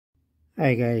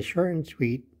Hi guys, short and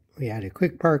sweet. We had a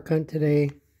quick park hunt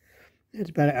today. It's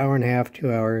about an hour and a half,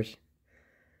 2 hours.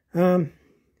 It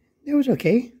was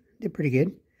okay. Did pretty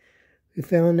good. We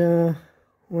found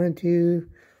 1, 2,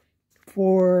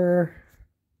 4,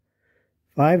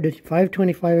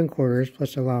 5.25 and quarters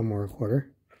plus a lawnmower quarter.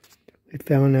 We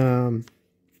found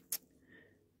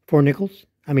 4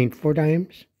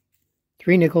 dimes,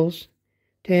 3 nickels,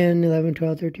 10, 11,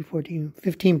 12, 13, 14,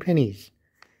 15 pennies.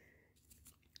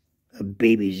 A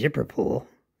baby zipper pull.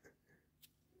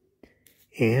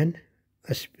 And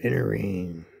a spinner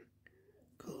ring.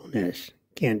 Coolness.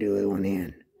 Can't do it with one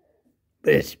hand.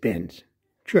 But it spins.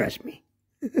 Trust me.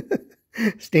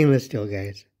 Stainless steel,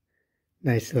 guys.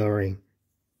 Nice little ring.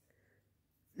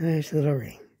 Nice little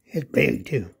ring. It's big,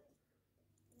 too.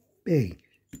 Big.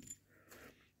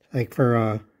 Like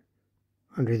for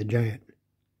Andre the Giant.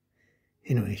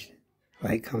 Anyways,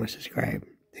 like, comment, subscribe.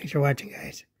 Thanks for watching,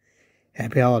 guys.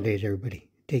 Happy holidays, everybody.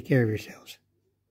 Take care of yourselves.